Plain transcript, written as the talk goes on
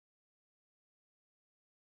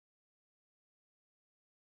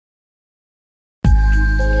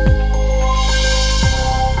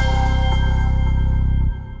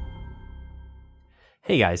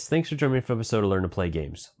Hey guys, thanks for joining me for an episode of Learn to Play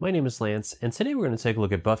Games. My name is Lance, and today we're going to take a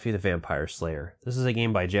look at Buffy the Vampire Slayer. This is a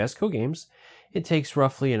game by Jasco Games. It takes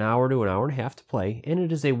roughly an hour to an hour and a half to play, and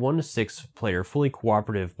it is a 1 to 6 player, fully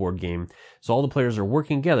cooperative board game, so all the players are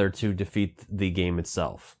working together to defeat the game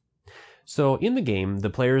itself. So in the game, the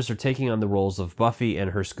players are taking on the roles of Buffy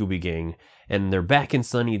and her Scooby Gang, and they're back in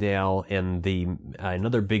Sunnydale, and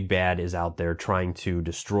another big bad is out there trying to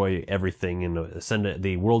destroy everything and send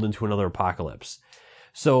the world into another apocalypse.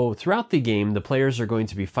 So throughout the game, the players are going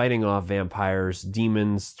to be fighting off vampires,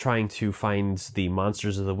 demons, trying to find the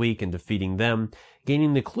monsters of the week and defeating them,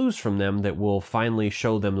 gaining the clues from them that will finally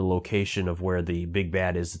show them the location of where the big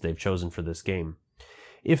bad is that they've chosen for this game.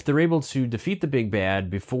 If they're able to defeat the big bad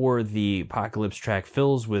before the apocalypse track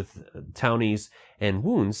fills with townies and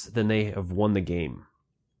wounds, then they have won the game.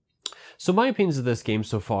 So my opinions of this game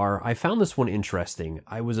so far, I found this one interesting.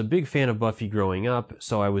 I was a big fan of Buffy growing up,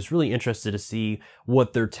 so I was really interested to see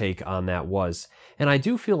what their take on that was. And I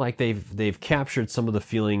do feel like they've captured some of the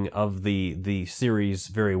feeling of the series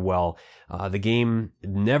very well. The game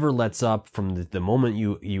never lets up from the moment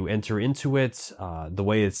you enter into it, the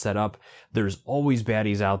way it's set up. There's always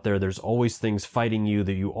baddies out there. There's always things fighting you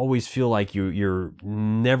that you always feel like you're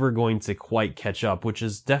never going to quite catch up, which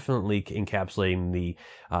is definitely encapsulating the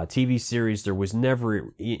TV series. There was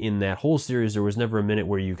never, in that whole series, there was never a minute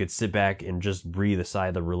where you could sit back and just breathe a sigh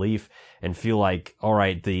of relief and feel like, all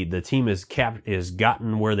right, the team is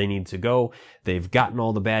gotten where they need to go. They've gotten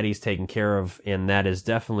all the baddies taken care of, and that is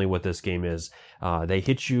definitely what this game is. They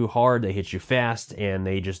hit you hard, they hit you fast, and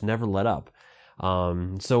they just never let up.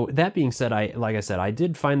 So that being said, like I said, I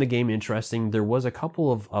did find the game interesting. There was a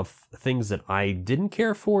couple of things that I didn't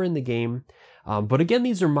care for in the game. But again,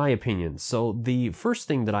 these are my opinions. So the first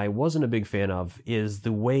thing that I wasn't a big fan of is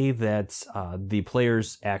the way that the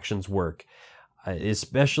players' actions work.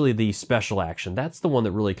 Especially the special action. That's the one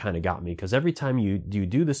that really kind of got me, because every time you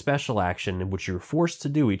do the special action, which you're forced to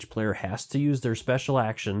do, each player has to use their special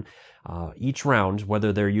action each round,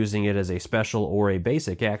 whether they're using it as a special or a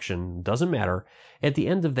basic action, doesn't matter. At the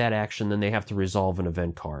end of that action, then they have to resolve an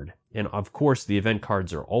event card. And of course, the event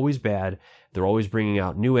cards are always bad. They're always bringing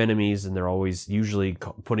out new enemies, and they're always usually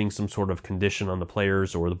putting some sort of condition on the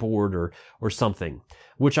players or the board or something,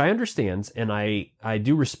 which I understand, and I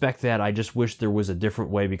do respect that. I just wish there was a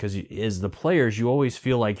different way, because as the players, you always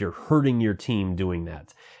feel like you're hurting your team doing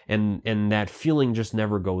that, and that feeling just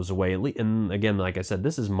never goes away. And again, like I said,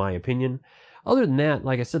 this is my opinion. Other than that,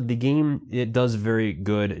 like I said, the game, it does a very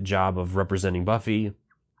good job of representing Buffy.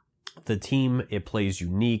 The team, it plays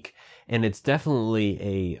unique, and it's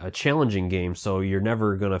definitely a challenging game, so you're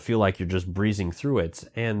never going to feel like you're just breezing through it.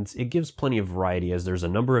 And it gives plenty of variety, as there's a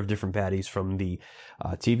number of different baddies from the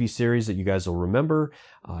TV series that you guys will remember.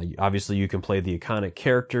 Obviously, you can play the iconic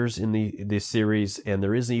characters in this series, and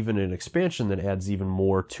there is even an expansion that adds even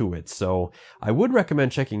more to it. So I would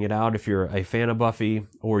recommend checking it out if you're a fan of Buffy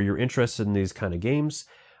or you're interested in these kind of games.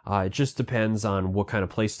 It just depends on what kind of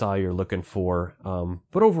playstyle you're looking for.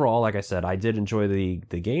 But overall, like I said, I did enjoy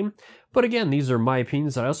the game. But again, these are my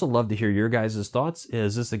opinions. I also love to hear your guys' thoughts.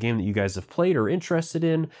 Is this a game that you guys have played or interested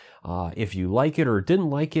in? If you like it or didn't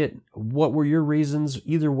like it, what were your reasons?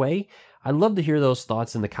 Either way, I'd love to hear those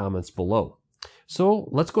thoughts in the comments below. So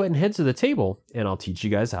let's go ahead and head to the table, and I'll teach you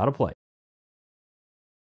guys how to play.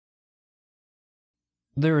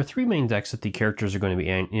 There are 3 main decks that the characters are going to be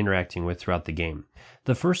interacting with throughout the game.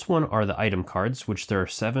 The first one are the item cards, which there are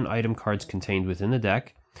 7 item cards contained within the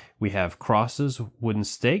deck. We have crosses, wooden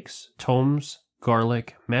stakes, tomes,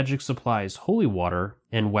 garlic, magic supplies, holy water,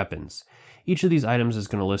 and weapons. Each of these items is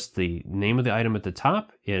going to list the name of the item at the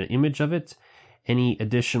top, an image of it, any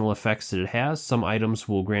additional effects that it has. Some items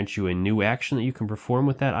will grant you a new action that you can perform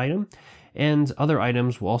with that item, and other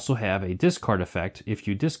items will also have a discard effect. If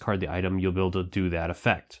you discard the item, you'll be able to do that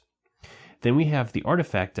effect. Then we have the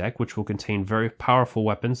artifact deck, which will contain very powerful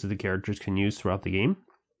weapons that the characters can use throughout the game.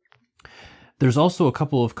 There's also a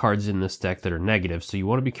couple of cards in this deck that are negative, so you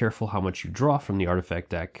want to be careful how much you draw from the artifact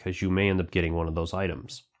deck, because you may end up getting one of those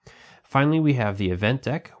items. Finally, we have the event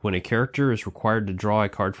deck. When a character is required to draw a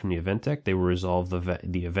card from the event deck, they will resolve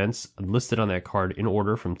the events listed on that card in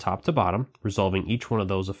order from top to bottom, resolving each one of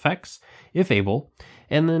those effects, if able.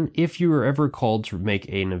 And then if you are ever called to make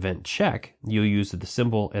an event check, you'll use the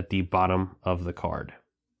symbol at the bottom of the card.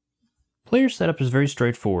 Player setup is very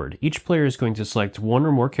straightforward. Each player is going to select one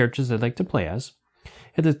or more characters they'd like to play as.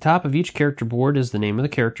 At the top of each character board is the name of the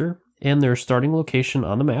character and their starting location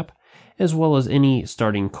on the map, as well as any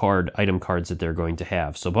starting item cards that they're going to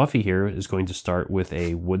have. So Buffy here is going to start with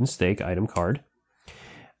a wooden stake item card.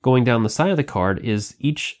 Going down the side of the card is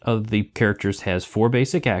each of the characters has 4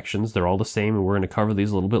 basic actions. They're all the same, and we're going to cover these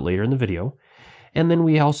a little bit later in the video. And then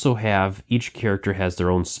we also have each character has their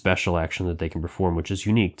own special action that they can perform, which is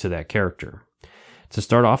unique to that character. To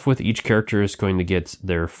start off with, each character is going to get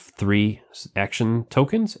their 3 action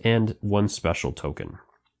tokens and 1 special token.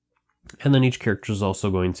 And then each character is also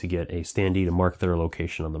going to get a standee to mark their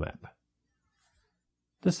location on the map.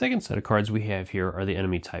 The second set of cards we have here are the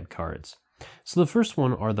enemy type cards. So the first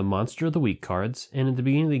one are the Monster of the Week cards, and at the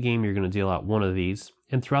beginning of the game you're going to deal out 1 of these,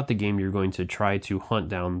 and throughout the game you're going to try to hunt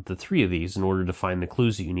down the 3 of these in order to find the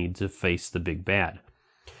clues that you need to face the big bad.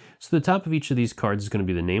 So the top of each of these cards is going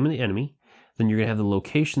to be the name of the enemy, then you're going to have the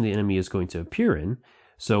location the enemy is going to appear in.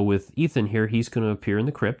 So with Ethan here, he's going to appear in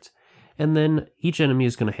the crypt, and then each enemy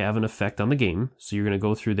is going to have an effect on the game, so you're going to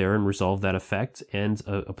go through there and resolve that effect and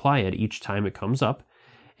apply it each time it comes up.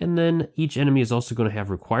 And then each enemy is also going to have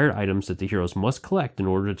required items that the heroes must collect in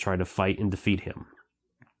order to try to fight and defeat him.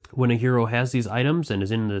 When a hero has these items and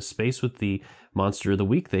is in the space with the Monster of the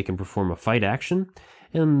Week, they can perform a fight action,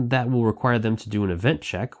 and that will require them to do an event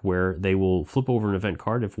check where they will flip over an event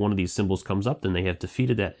card. If one of these symbols comes up, then they have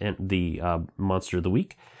defeated the Monster of the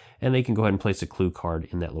Week, and they can go ahead and place a clue card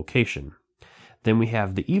in that location. Then we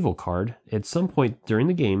have the evil card. At some point during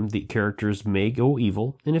the game, the characters may go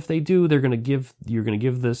evil, and if they do, you're going to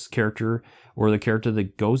give this character or the character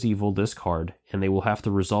that goes evil this card, and they will have to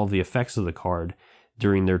resolve the effects of the card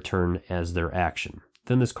during their turn as their action.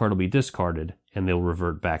 Then this card will be discarded, and they'll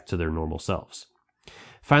revert back to their normal selves.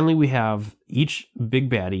 Finally, we have each big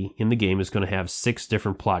baddie in the game is going to have 6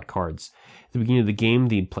 different plot cards. At the beginning of the game,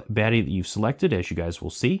 the baddie that you've selected, as you guys will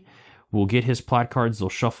see, will get his plot cards. They'll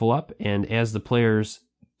shuffle up, and as the players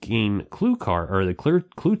gain clue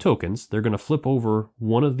tokens, they're going to flip over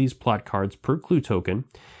one of these plot cards per clue token,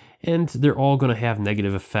 and they're all going to have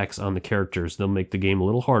negative effects on the characters. They'll make the game a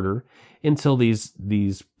little harder until these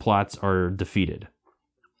plots are defeated,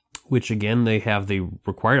 which again, they have the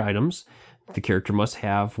required items the character must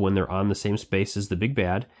have when they're on the same space as the big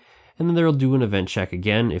bad. And then they'll do an event check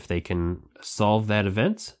again. If they can solve that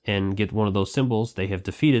event and get one of those symbols, they have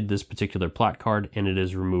defeated this particular plot card and it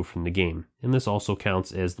is removed from the game. And this also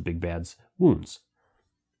counts as the big bad's wounds.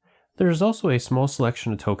 There is also a small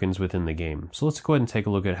selection of tokens within the game, so let's go ahead and take a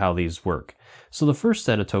look at how these work. So the first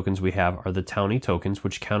set of tokens we have are the townie tokens,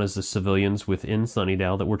 which count as the civilians within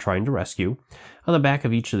Sunnydale that we're trying to rescue. On the back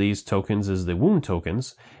of each of these tokens is the wound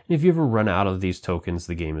tokens, and if you ever run out of these tokens,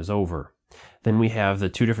 the game is over. Then we have the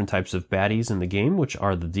 2 different types of baddies in the game, which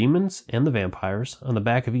are the demons and the vampires. On the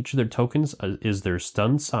back of each of their tokens is their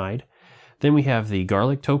stunned side. Then we have the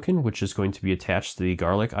garlic token, which is going to be attached to the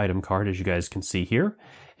garlic item card, as you guys can see here,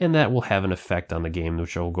 and that will have an effect on the game,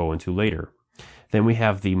 which I'll go into later. Then we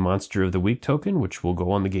have the Monster of the Week token, which will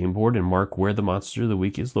go on the game board and mark where the Monster of the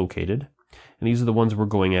Week is located. And these are the ones we're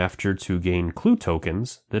going after to gain clue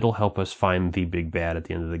tokens that'll help us find the big bad at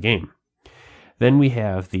the end of the game. Then we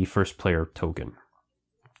have the first player token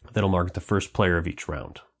that'll mark the first player of each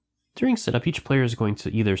round. During setup, each player is going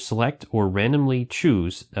to either select or randomly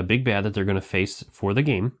choose a big bad that they're going to face for the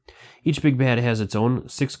game. Each big bad has its own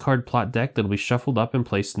 6-card plot deck that'll be shuffled up and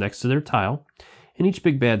placed next to their tile. And each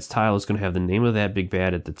big bad's tile is going to have the name of that big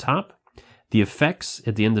bad at the top, the effects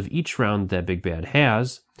at the end of each round that big bad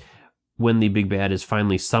has. When the big bad is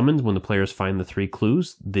finally summoned, when the players find the 3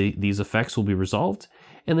 clues, these effects will be resolved.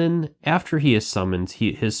 And then after he is summoned,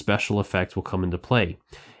 his special effect will come into play.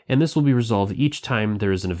 And this will be resolved each time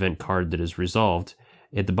there is an event card that is resolved.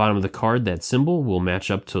 At the bottom of the card, that symbol will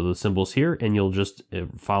match up to the symbols here, and you'll just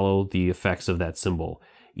follow the effects of that symbol,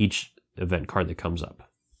 each event card that comes up.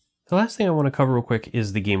 The last thing I want to cover real quick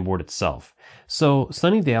is the game board itself. So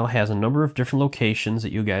Sunnydale has a number of different locations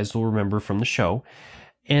that you guys will remember from the show,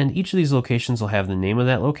 and each of these locations will have the name of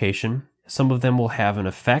that location. Some of them will have an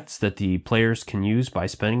effect that the players can use by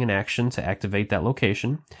spending an action to activate that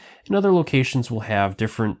location. And other locations will have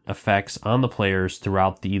different effects on the players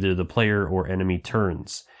throughout either the player or enemy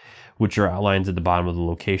turns, which are outlined at the bottom of the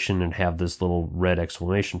location and have this little red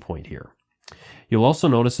exclamation point here. You'll also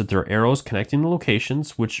notice that there are arrows connecting the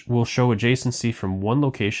locations, which will show adjacency from one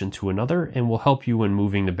location to another and will help you when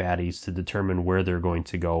moving the baddies to determine where they're going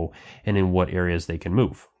to go and in what areas they can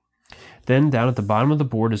move. Then down at the bottom of the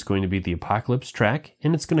board is going to be the apocalypse track,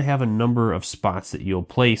 and it's going to have a number of spots that you'll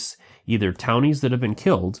place either townies that have been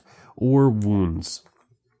killed or wounds.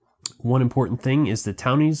 One important thing is that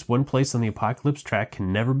townies, when placed on the apocalypse track,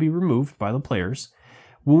 can never be removed by the players.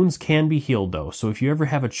 Wounds can be healed though, so if you ever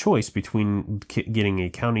have a choice between getting a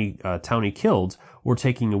townie killed or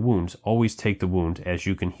taking a wound, always take the wound as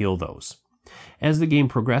you can heal those. As the game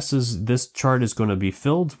progresses, this chart is going to be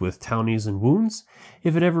filled with townies and wounds.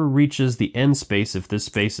 If it ever reaches the end space, if this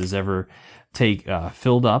space is ever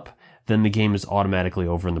filled up, then the game is automatically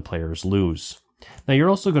over and the players lose. Now you're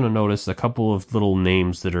also going to notice a couple of little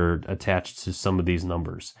names that are attached to some of these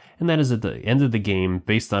numbers. And that is at the end of the game,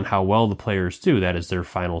 based on how well the players do, that is their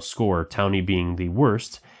final score, townie being the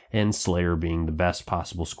worst and Slayer being the best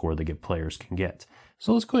possible score the players can get.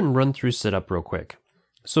 So let's go ahead and run through setup real quick.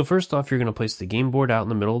 So first off, you're going to place the game board out in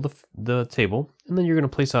the middle of the table, and then you're going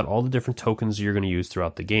to place out all the different tokens you're going to use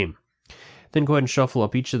throughout the game. Then go ahead and shuffle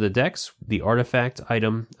up each of the decks, the artifact,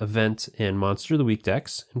 item, event, and monster of the week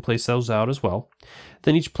decks, and place those out as well.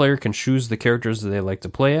 Then each player can choose the characters that they like to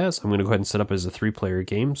play as. I'm going to go ahead and set up as a 3-player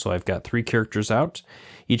game, so I've got 3 characters out.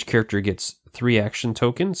 Each character gets 3 action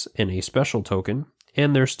tokens and a special token,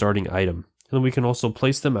 and their starting item. And then we can also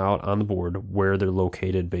place them out on the board where they're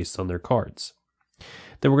located based on their cards.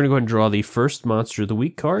 Then we're going to go ahead and draw the first monster of the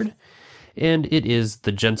week card, and it is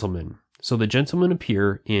the Gentleman. So the Gentlemen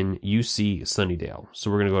appear in UC Sunnydale.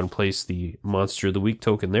 So we're going to go ahead and place the Monster of the Week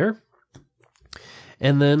token there.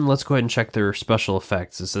 And then let's go ahead and check their special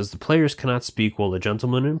effects. It says the players cannot speak while the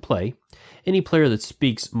Gentlemen in play. Any player that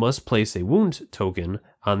speaks must place a wound token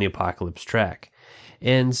on the Apocalypse track.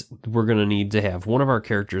 And we're going to need to have one of our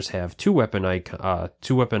characters have 2 weapon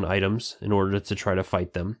items in order to try to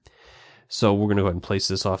fight them. So we're going to go ahead and place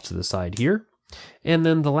this off to the side here. And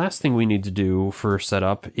then the last thing we need to do for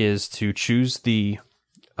setup is to choose the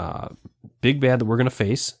big bad that we're going to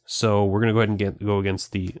face. So we're going to go ahead and go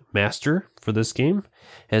against the Master for this game,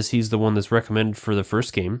 as he's the one that's recommended for the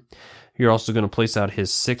first game. You're also going to place out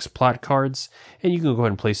his 6 plot cards, and you can go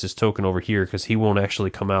ahead and place his token over here because he won't actually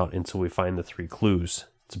come out until we find the 3 clues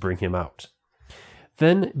to bring him out.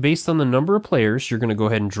 Then, based on the number of players, you're going to go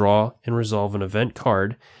ahead and draw and resolve an event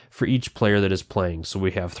card for each player that is playing. So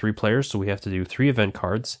we have 3 players, so we have to do 3 event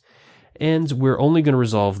cards. And we're only going to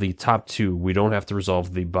resolve the top 2. We don't have to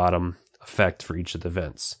resolve the bottom effect for each of the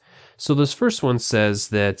events. So this first one says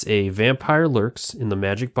that a vampire lurks in the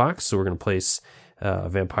magic box. So we're going to place a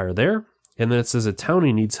vampire there. And then it says a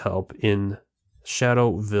townie needs help in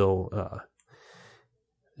Shadow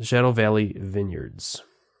Valley Vineyards.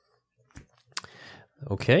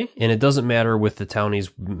 Okay, and it doesn't matter with the townie's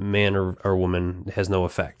man or woman, it has no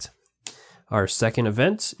effect. Our second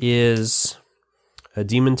event is a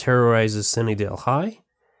demon terrorizes Sunnydale High,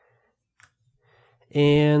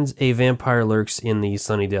 and a vampire lurks in the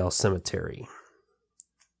Sunnydale Cemetery.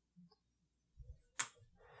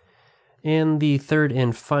 And the third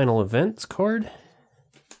and final event card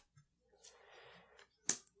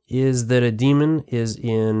is that a demon is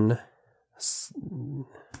in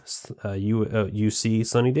UC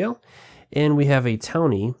Sunnydale, and we have a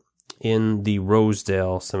townie in the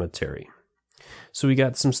Rosedale Cemetery. So we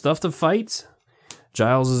got some stuff to fight.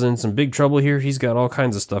 Giles is in some big trouble here. He's got all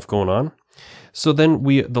kinds of stuff going on. So then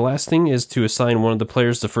the last thing is to assign one of the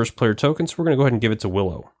players the first player token. So we're going to go ahead and give it to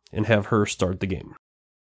Willow and have her start the game.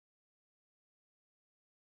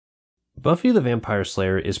 Buffy the Vampire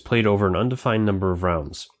Slayer is played over an undefined number of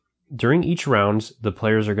rounds. During each round, the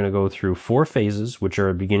players are going to go through 4 phases, which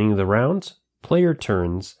are beginning of the round, player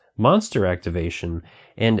turns, monster activation,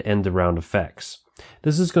 and end of round effects.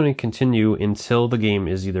 This is going to continue until the game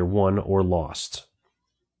is either won or lost.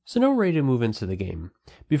 So now we're ready to move into the game.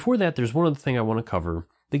 Before that, there's one other thing I want to cover.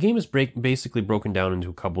 The game is basically broken down into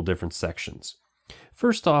a couple different sections.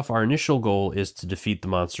 First off, our initial goal is to defeat the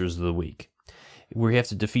monsters of the week. We have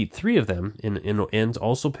to defeat 3 of them and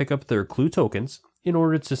also pick up their clue tokens in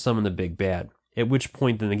order to summon the big bad, at which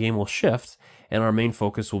point then the game will shift and our main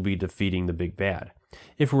focus will be defeating the big bad.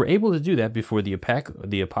 If we're able to do that before the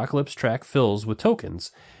Apocalypse track fills with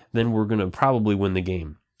tokens, then we're going to probably win the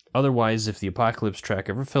game. Otherwise, if the Apocalypse track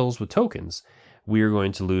ever fills with tokens, we are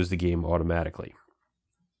going to lose the game automatically.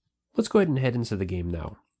 Let's go ahead and head into the game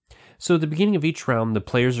now. So at the beginning of each round, the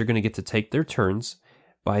players are going to get to take their turns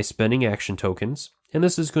by spending action tokens, and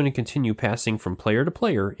this is going to continue passing from player to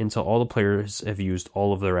player until all the players have used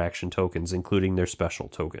all of their action tokens, including their special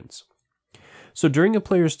tokens. So during a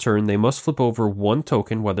player's turn, they must flip over 1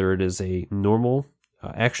 token, whether it is a normal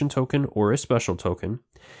action token or a special token,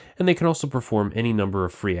 and they can also perform any number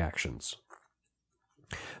of free actions.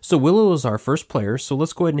 So Willow is our first player, so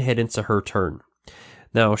let's go ahead and head into her turn.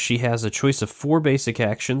 Now, she has a choice of 4 basic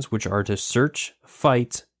actions, which are to search,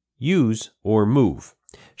 fight, use, or move.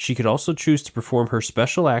 She could also choose to perform her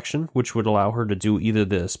special action, which would allow her to do either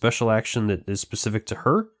the special action that is specific to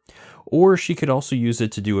her, or she could also use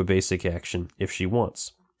it to do a basic action if she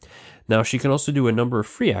wants. Now, she can also do a number of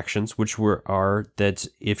free actions, which are that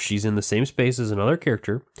if she's in the same space as another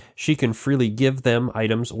character, she can freely give them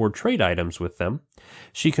items or trade items with them.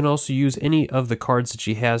 She can also use any of the cards that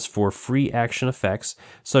she has for free action effects,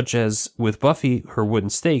 such as with Buffy, her wooden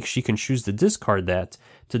stake, she can choose to discard that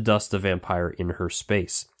to dust a vampire in her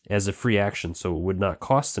space as a free action, so it would not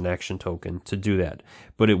cost an action token to do that,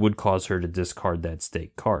 but it would cause her to discard that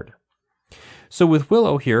stake card. So with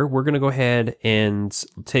Willow here, we're going to go ahead and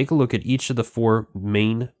take a look at each of the 4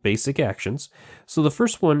 main basic actions. So the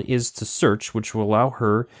first one is to search, which will allow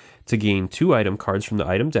her to gain 2 item cards from the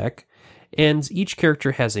item deck. And each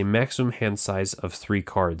character has a maximum hand size of 3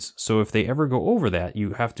 cards. So if they ever go over that,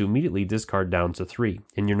 you have to immediately discard down to 3.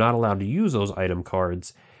 And you're not allowed to use those item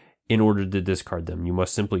cards in order to discard them. You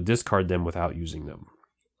must simply discard them without using them.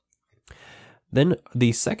 Then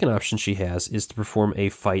the second option she has is to perform a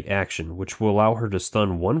fight action, which will allow her to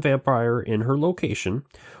stun 1 vampire in her location,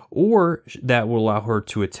 or that will allow her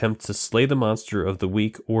to attempt to slay the monster of the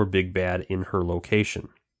week or big bad in her location.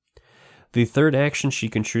 The third action she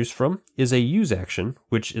can choose from is a use action,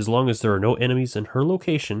 which as long as there are no enemies in her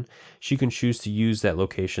location, she can choose to use that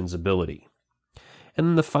location's ability. And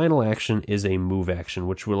then the final action is a move action,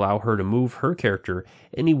 which will allow her to move her character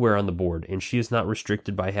anywhere on the board, and she is not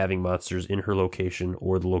restricted by having monsters in her location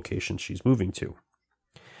or the location she's moving to.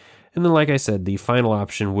 And then, like I said, the final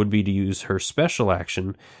option would be to use her special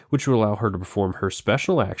action, which will allow her to perform her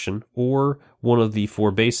special action or one of the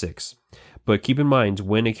 4 basics. But keep in mind,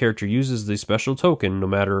 when a character uses the special token, no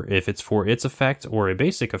matter if it's for its effect or a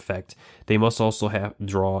basic effect, they must also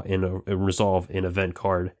draw and resolve an event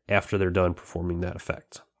card after they're done performing that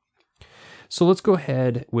effect. So let's go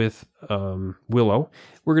ahead with Willow.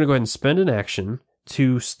 We're going to go ahead and spend an action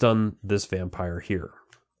to stun this vampire here.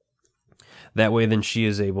 That way then she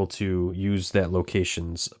is able to use that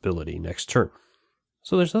location's ability next turn.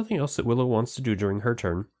 So there's nothing else that Willow wants to do during her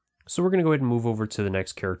turn. So we're going to go ahead and move over to the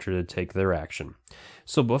next character to take their action.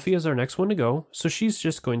 So Buffy is our next one to go. So she's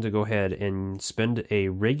just going to go ahead and spend a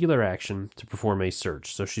regular action to perform a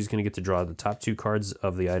search. So she's going to get to draw the top 2 cards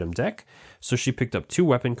of the item deck. So she picked up 2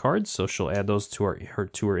 weapon cards. So she'll add those to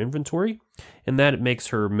her inventory. And that makes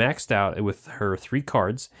her maxed out with her 3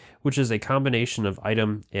 cards, which is a combination of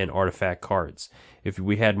item and artifact cards. If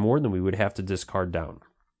we had more, then we would have to discard down.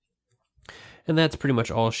 And that's pretty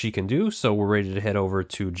much all she can do, so we're ready to head over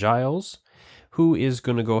to Giles, who is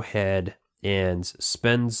going to go ahead and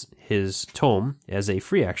spends his tome as a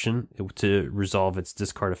free action to resolve its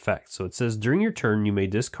discard effect. So it says, during your turn, you may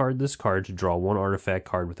discard this card to draw 1 artifact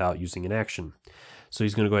card without using an action. So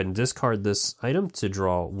he's going to go ahead and discard this item to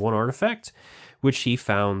draw 1 artifact, which he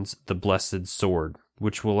found the Blessed Sword,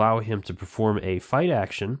 which will allow him to perform a fight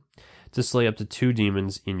action to slay up to 2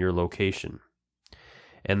 demons in your location.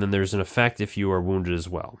 And then there's an effect if you are wounded as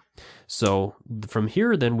well. So from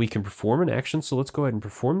here, then we can perform an action. So let's go ahead and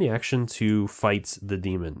perform the action to fight the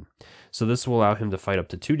demon. So this will allow him to fight up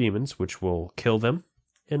to 2 demons, which will kill them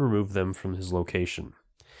and remove them from his location.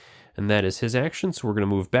 And that is his action. So we're going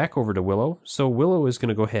to move back over to Willow. So Willow is going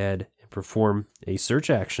to go ahead and perform a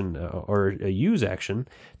search action or a use action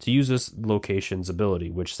to use this location's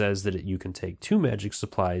ability, which says that you can take 2 magic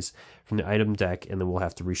supplies from the item deck and then we'll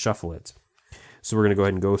have to reshuffle it. So we're going to go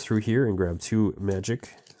ahead and go through here and grab 2 magic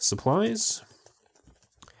supplies.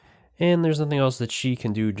 And there's nothing else that she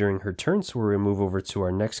can do during her turn, so we're going to move over to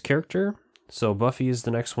our next character. So Buffy is the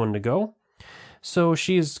next one to go. So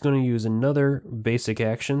she is going to use another basic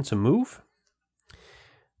action to move.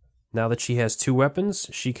 Now that she has 2 weapons,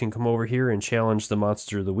 she can come over here and challenge the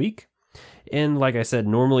monster of the week. And like I said,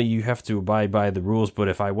 normally you have to abide by the rules, but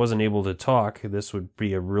if I wasn't able to talk, this would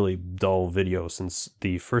be a really dull video since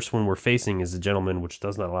the first one we're facing is a gentleman which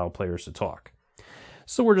does not allow players to talk.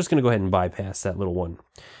 So we're just going to go ahead and bypass that little one.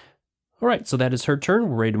 Alright, so that is her turn.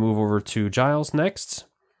 We're ready to move over to Giles next.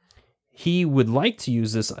 He would like to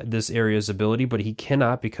use this area's ability, but he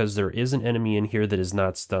cannot because there is an enemy in here that is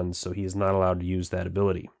not stunned, so he is not allowed to use that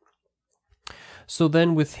ability. So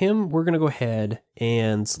then with him, we're going to go ahead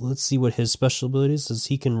and let's see what his special ability is.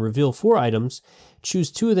 He can reveal 4 items,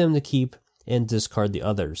 choose 2 of them to keep, and discard the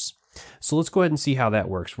others. So let's go ahead and see how that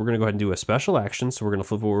works. We're going to go ahead and do a special action. So we're going to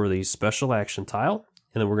flip over the special action tile,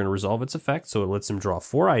 and then we're going to resolve its effect. So it lets him draw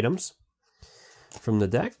 4 items from the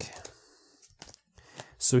deck.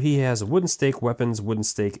 So he has a wooden stake, weapons, wooden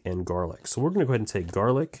stake, and garlic. So we're going to go ahead and take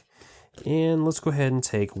garlic, and let's go ahead and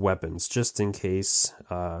take weapons, just in case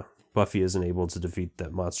Buffy isn't able to defeat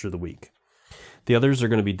that monster of the week. The others are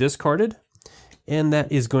going to be discarded, and that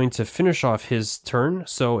is going to finish off his turn.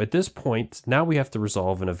 So at this point, now we have to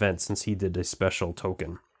resolve an event since he did a special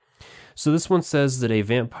token. So this one says that a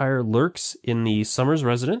vampire lurks in the Summer's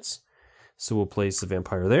residence. So we'll place the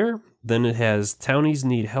vampire there. Then it has townies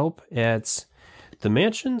need help at the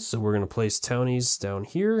mansion. So we're going to place townies down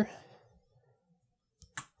here,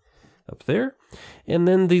 up there. And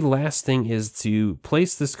then the last thing is to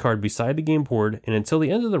place this card beside the game board, and until the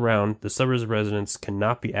end of the round, the suburbs residence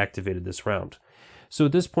cannot be activated this round. So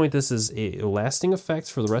at this point, this is a lasting effect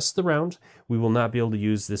for the rest of the round. We will not be able to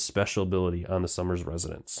use this special ability on the Summers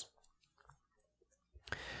residents.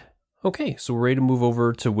 Okay, so we're ready to move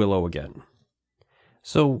over to Willow again.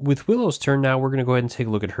 So with Willow's turn now, we're going to go ahead and take a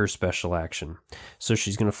look at her special action. So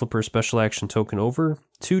she's going to flip her special action token over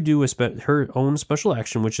to do her own special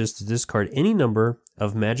action, which is to discard any number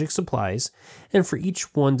of magic supplies. And for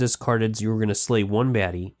each one discarded, you're going to slay one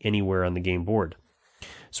baddie anywhere on the game board.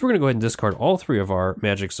 So we're going to go ahead and discard all 3 of our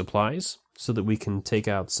magic supplies so that we can take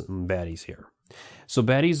out some baddies here. So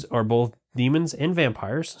baddies are both demons and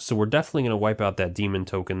vampires, so we're definitely going to wipe out that demon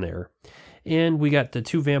token there. And we got the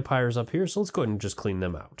 2 vampires up here, so let's go ahead and just clean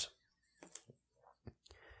them out.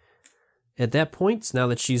 At that point, now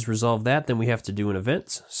that she's resolved that, then we have to do an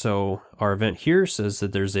event. So our event here says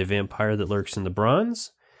that there's a vampire that lurks in the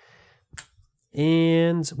bronze.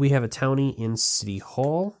 And we have a townie in City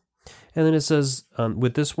Hall. And then it says,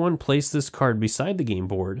 with this one, place this card beside the game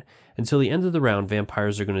board. Until the end of the round,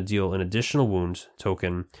 vampires are going to deal an additional wound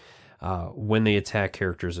token when they attack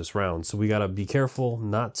characters this round. So we got to be careful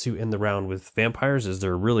not to end the round with vampires, as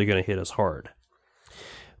they're really going to hit us hard.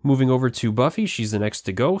 Moving over to Buffy, she's the next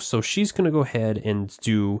to go. So she's going to go ahead and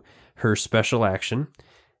do her special action.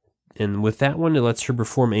 And with that one, it lets her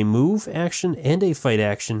perform a move action and a fight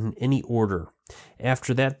action in any order.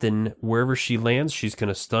 After that, then wherever she lands, she's going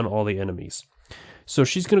to stun all the enemies. So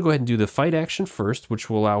she's going to go ahead and do the fight action first, which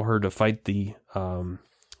will allow her to fight the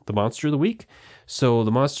monster of the week. So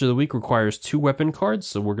the monster of the week requires 2 weapon cards,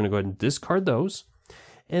 so we're going to go ahead and discard those.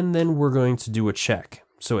 And then we're going to do a check.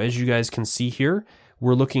 So as you guys can see here,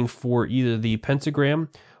 we're looking for either the pentagram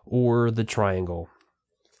or the triangle.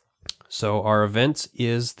 So our event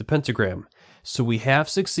is the pentagram. So we have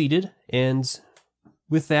succeeded, and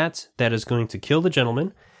with that, that is going to kill the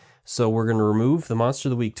gentleman. So we're going to remove the Monster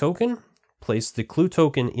of the Week token, place the clue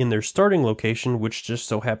token in their starting location, which just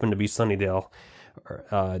so happened to be Sunnydale,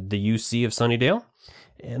 the UC of Sunnydale.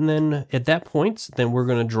 And then at that point, then we're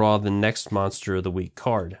going to draw the next Monster of the Week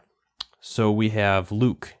card. So we have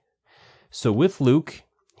Luke. So with Luke,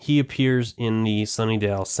 he appears in the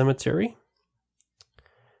Sunnydale Cemetery.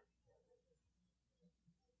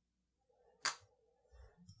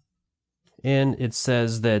 And it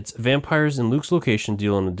says that vampires in Luke's location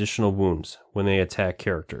deal an additional wounds when they attack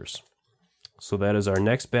characters. So that is our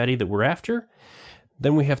next baddie that we're after.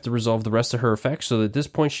 Then we have to resolve the rest of her effects, so that at this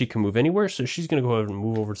point she can move anywhere. So she's going to go ahead and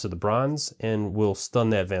move over to the bronze, and we'll stun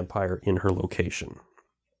that vampire in her location.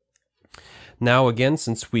 Now again,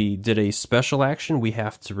 since we did a special action, we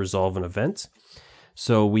have to resolve an event.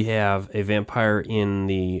 So we have a vampire in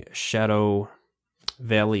the Shadow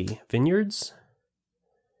Valley Vineyards.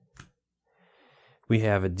 We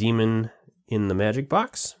have a demon in the magic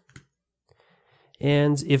box.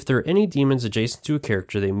 And if there are any demons adjacent to a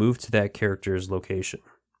character, they move to that character's location.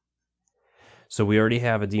 So we already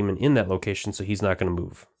have a demon in that location, so he's not going to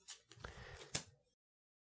move.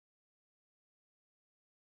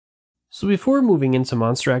 So before moving into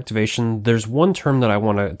monster activation, there's one term that I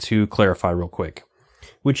want to clarify real quick,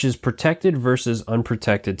 which is protected versus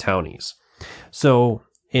unprotected townies. So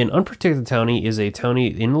an unprotected townie is a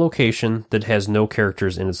townie in a location that has no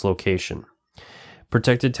characters in its location.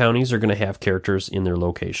 Protected townies are going to have characters in their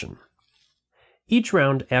location. Each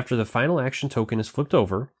round after the final action token is flipped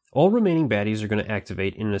over, all remaining baddies are going to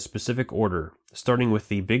activate in a specific order, starting with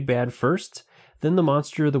the big bad first, then the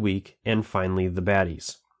monster of the week, and finally the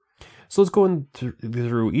baddies. So let's go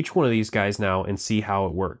through each one of these guys now and see how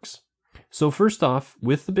it works. So first off,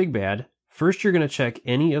 with the big bad, first you're going to check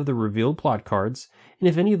any of the revealed plot cards, and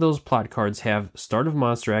if any of those plot cards have start of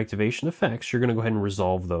monster activation effects, you're going to go ahead and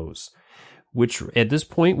resolve those. Which at this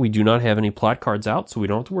point we do not have any plot cards out, so we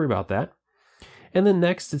don't have to worry about that. And then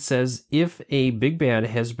next it says, if a big bad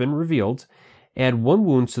has been revealed, add 1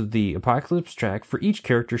 wound to the apocalypse track for each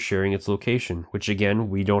character sharing its location, which again,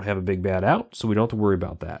 we don't have a big bad out, so we don't have to worry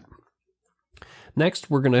about that. Next,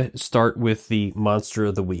 we're going to start with the monster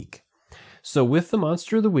of the week. So with the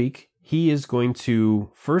monster of the week, he is going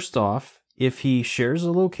to, first off, if he shares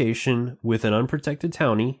a location with an unprotected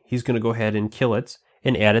townie, he's going to go ahead and kill it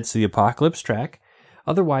and add it to the apocalypse track.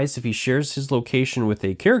 Otherwise, if he shares his location with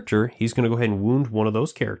a character, he's going to go ahead and wound one of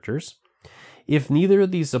those characters. If neither of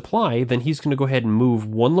these apply, then he's going to go ahead and move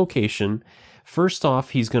 1 location First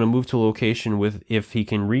off, he's going to move to a location with if he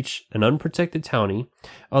can reach an unprotected townie.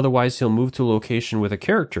 Otherwise, he'll move to a location with a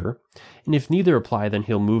character. And if neither apply, then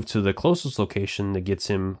he'll move to the closest location that gets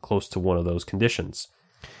him close to one of those conditions.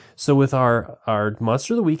 So with our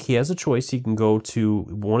Monster of the Week, he has a choice. He can go to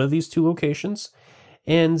one of these two locations,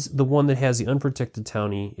 and the one that has the unprotected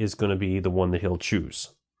townie is going to be the one that he'll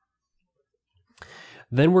choose.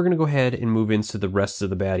 Then we're going to go ahead and move into the rest of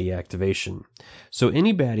the baddie activation. So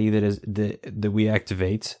any baddie that we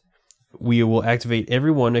activate, we will activate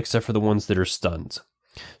every one except for the ones that are stunned.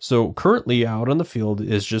 So currently out on the field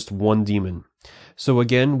is just one demon. So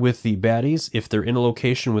again, with the baddies, if they're in a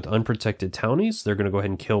location with unprotected townies, they're going to go ahead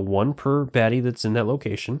and kill one per baddie that's in that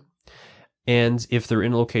location. And if they're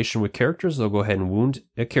in a location with characters, they'll go ahead and wound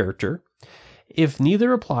a character. If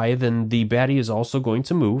neither apply, then the baddie is also going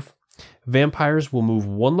to move. Vampires will move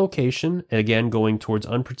one location, again going towards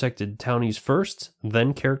unprotected townies first,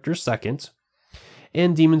 then characters second.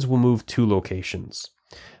 And demons will move two locations.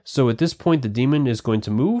 So at this point, the demon is going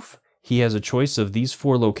to move. He has a choice of these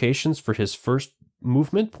four locations for his first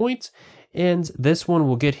movement point, and this one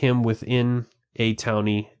will get him within a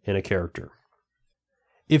townie and a character.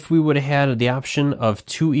 If we would have had the option of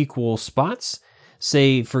two equal spots,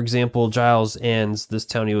 say for example Giles and this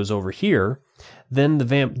townie was over here, then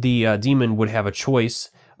the demon would have a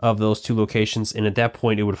choice of those two locations, and at that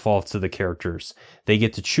point it would fall to the characters. They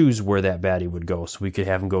get to choose where that baddie would go, so we could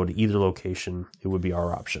have him go to either location. It would be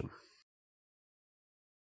our option.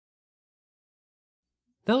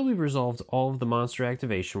 Now that we've resolved all of the monster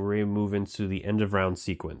activation, we're going to move into the end of round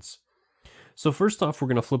sequence. So first off, we're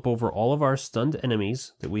going to flip over all of our stunned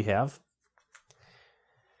enemies that we have.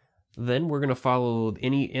 Then we're going to follow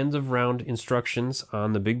any end of round instructions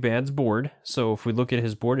on the Big Bad's board. So if we look at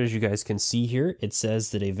his board, as you guys can see here, it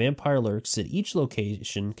says that a vampire lurks at each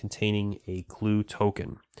location containing a clue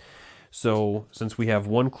token. So since we have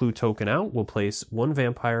one clue token out, we'll place one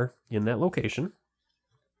vampire in that location.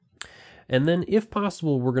 And then, if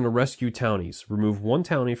possible, we're going to rescue townies. Remove one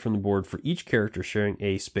townie from the board for each character sharing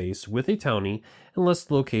a space with a townie, unless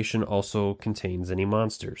the location also contains any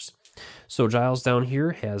monsters. So Giles down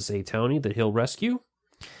here has a townie that he'll rescue,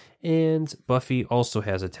 and Buffy also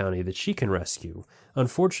has a townie that she can rescue.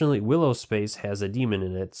 Unfortunately, Willow's space has a demon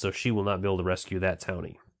in it, so she will not be able to rescue that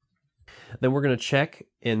townie. Then we're going to check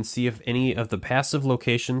and see if any of the passive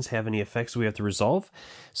locations have any effects we have to resolve.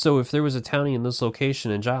 So if there was a townie in this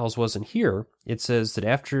location and Giles wasn't here, it says that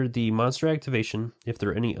after the monster activation, if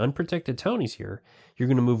there are any unprotected townies here, you're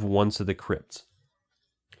going to move one to the crypt.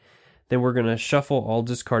 Then we're going to shuffle all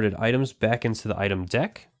discarded items back into the item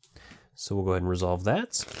deck. So we'll go ahead and resolve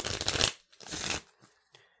that.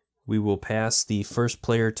 We will pass the first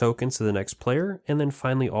player token to the next player, and then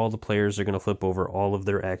finally all the players are going to flip over all of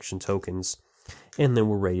their action tokens, and then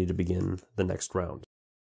we're ready to begin the next round.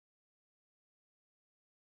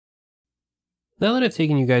 Now that I've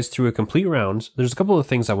taken you guys through a complete round, there's a couple of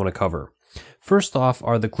things I want to cover. First off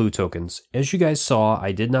are the clue tokens. As you guys saw,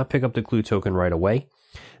 I did not pick up the clue token right away.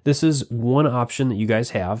 This is one option that you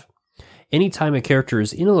guys have. Anytime a character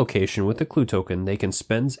is in a location with a clue token, they can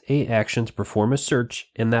spend an action to perform a search,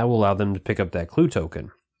 and that will allow them to pick up that clue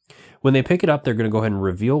token. When they pick it up, they're going to go ahead and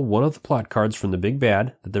reveal one of the plot cards from the Big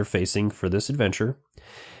Bad that they're facing for this adventure.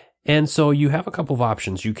 And so you have a couple of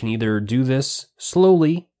options. You can either do this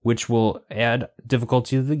slowly, which will add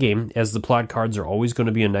difficulty to the game, as the plot cards are always going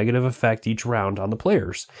to be a negative effect each round on the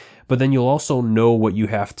players. But then you'll also know what you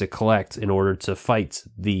have to collect in order to fight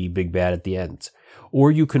the Big Bad at the end. Or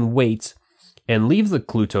you can wait and leave the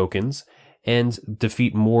clue tokens and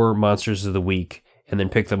defeat more monsters of the week and then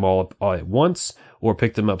pick them all up all at once, or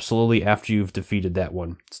pick them up slowly after you've defeated that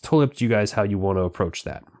one. It's totally up to you guys how you want to approach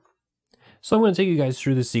that. So I'm going to take you guys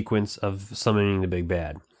through the sequence of summoning the Big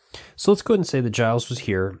Bad. So let's go ahead and say that Giles was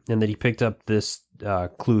here and that he picked up this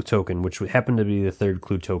clue token, which happened to be the third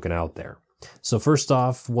clue token out there. So first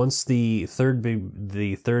off, once the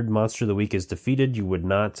third monster of the week is defeated, you would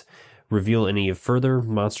not reveal any further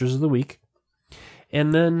monsters of the week.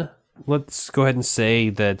 And then let's go ahead and say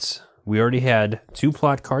that we already had 2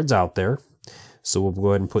 plot cards out there. So we'll go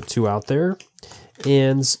ahead and put 2 out there.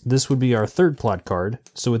 And this would be our third plot card.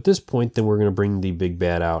 So at this point, then we're going to bring the Big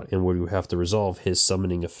Bad out, and we have to resolve his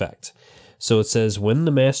summoning effect. So it says, when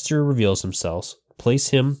the master reveals himself, place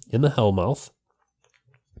him in the Hellmouth.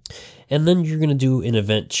 And then you're going to do an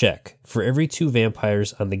event check for every 2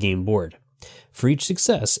 vampires on the game board. For each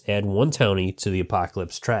success, add 1 townie to the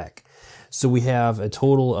Apocalypse track. So we have a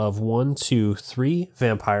total of 1, 2, 3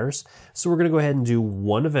 vampires. So we're going to go ahead and do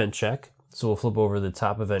 1 event check. So we'll flip over the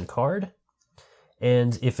top event card.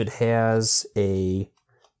 And if it has a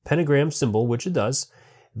pentagram symbol, which it does,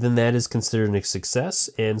 then that is considered a success,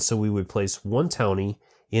 and so we would place one townie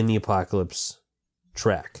in the apocalypse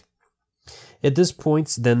track. At this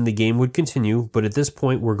point, then the game would continue, but at this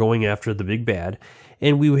point we're going after the big bad,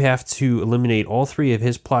 and we would have to eliminate all 3 of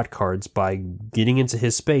his plot cards by getting into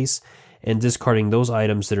his space and discarding those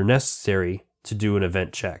items that are necessary to do an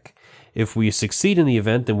event check. If we succeed in the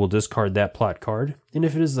event, then we'll discard that plot card, and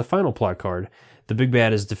if it is the final plot card, the big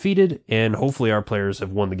bad is defeated, and hopefully our players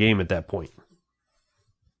have won the game at that point.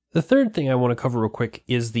 The third thing I want to cover real quick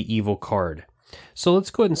is the evil card. So let's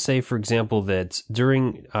go ahead and say, for example, that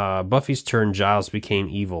during Buffy's turn, Giles became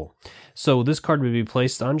evil. So this card would be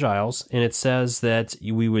placed on Giles, and it says that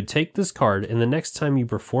we would take this card, and the next time you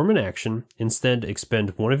perform an action, instead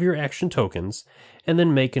expend one of your action tokens, and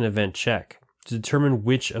then make an event check to determine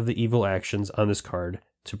which of the evil actions on this card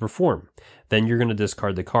to perform. Then you're going to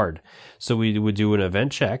discard the card. So we would do an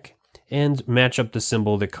event check and match up the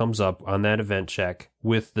symbol that comes up on that event check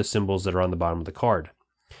with the symbols that are on the bottom of the card.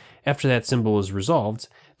 After that symbol is resolved,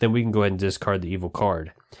 then we can go ahead and discard the evil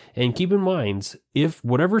card. And keep in mind, if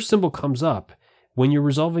whatever symbol comes up, when you're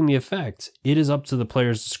resolving the effect, it is up to the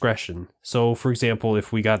player's discretion. So, for example,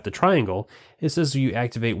 if we got the triangle, it says you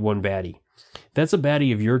activate one baddie. That's a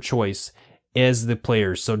baddie of your choice as the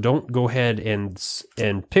player, so don't go ahead and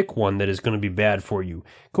pick one that is going to be bad for you.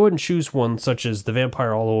 Go ahead and choose one such as the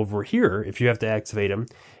vampire all over here if you have to activate him,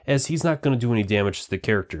 as he's not going to do any damage to the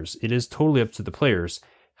characters. It is totally up to the players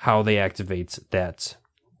how they activate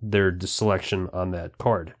their selection on that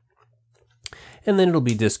card. And then it'll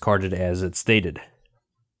be discarded as it's stated.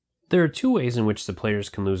 There are 2 ways in which the players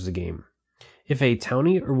can lose the game. If a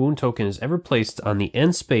townie or wound token is ever placed on the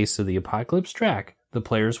end space of the apocalypse track, the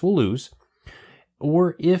players will lose.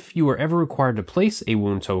 Or if you are ever required to place a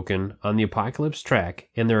wound token on the apocalypse track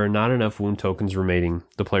and there are not enough wound tokens remaining,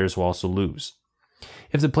 the players will also lose.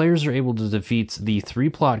 If the players are able to defeat the 3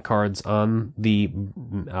 plot cards on the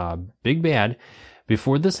big bad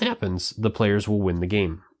before this happens, the players will win the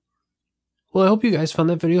game. Well, I hope you guys found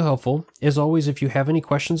that video helpful. As always, if you have any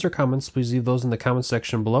questions or comments, please leave those in the comments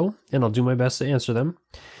section below, and I'll do my best to answer them.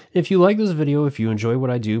 If you like this video, if you enjoy what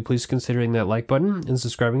I do, please consider hitting that like button and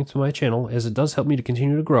subscribing to my channel, as it does help me to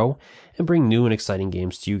continue to grow and bring new and exciting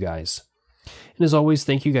games to you guys. And as always,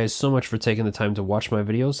 thank you guys so much for taking the time to watch my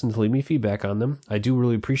videos and to leave me feedback on them. I do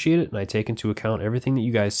really appreciate it, and I take into account everything that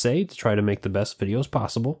you guys say to try to make the best videos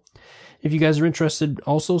possible. If you guys are interested,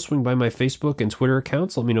 also swing by my Facebook and Twitter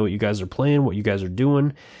accounts. Let me know what you guys are playing, what you guys are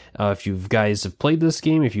doing. If you guys have played this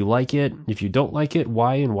game, if you like it, if you don't like it,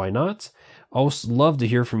 why and why not. I also love to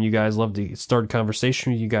hear from you guys. Love to start a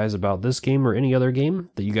conversation with you guys about this game or any other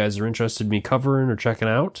game that you guys are interested in me covering or checking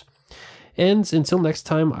out. And until next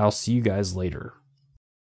time, I'll see you guys later.